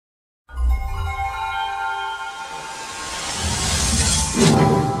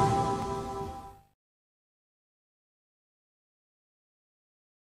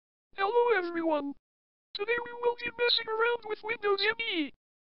Hello everyone! Today we will be messing around with Windows ME.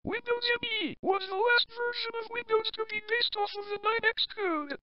 Windows ME was the last version of Windows to be based off of the 9X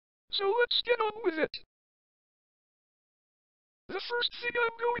code. So let's get on with it. The first thing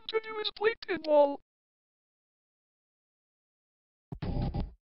I'm going to do is play pinball.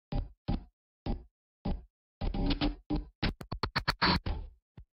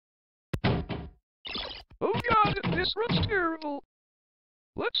 Oh god, this runs terrible.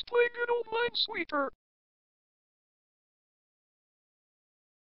 Let's play good old Minesweeper.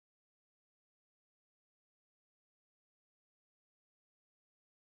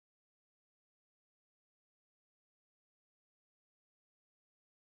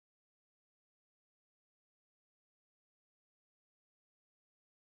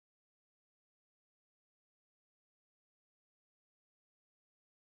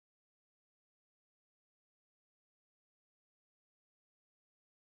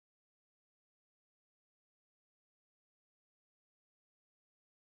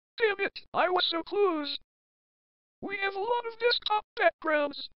 Damn it, I was so close. We have a lot of desktop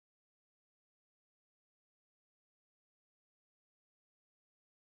backgrounds.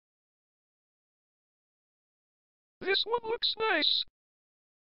 This one looks nice.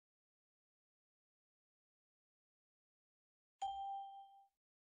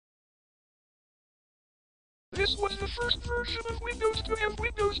 This was the first version of Windows to have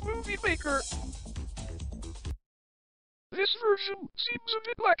Windows Movie Maker. This version seems a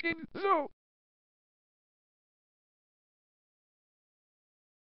bit lacking, though.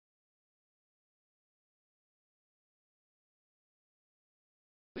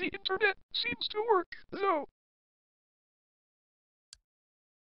 The internet seems to work, though.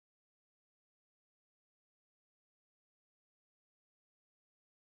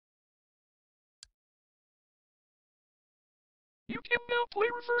 You can now play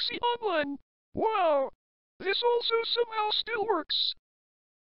Reversi online. Wow! This also somehow still works.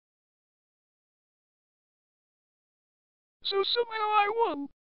 So somehow I won.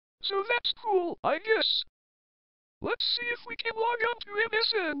 So that's cool, I guess. Let's see if we can log on to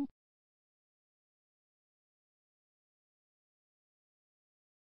MSN.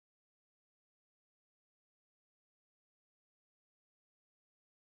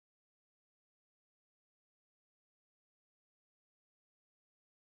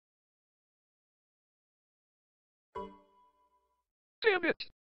 Damn it!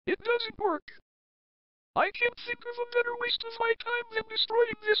 It doesn't work. I can't think of a better waste of my time than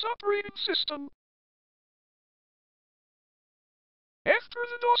destroying this operating system. After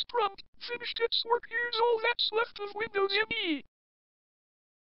the DOS prompt finished its work, here's all that's left of Windows ME.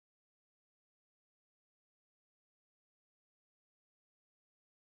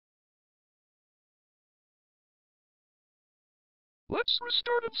 Let's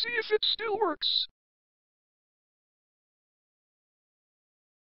restart and see if it still works.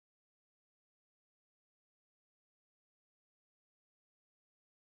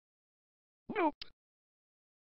 Nope.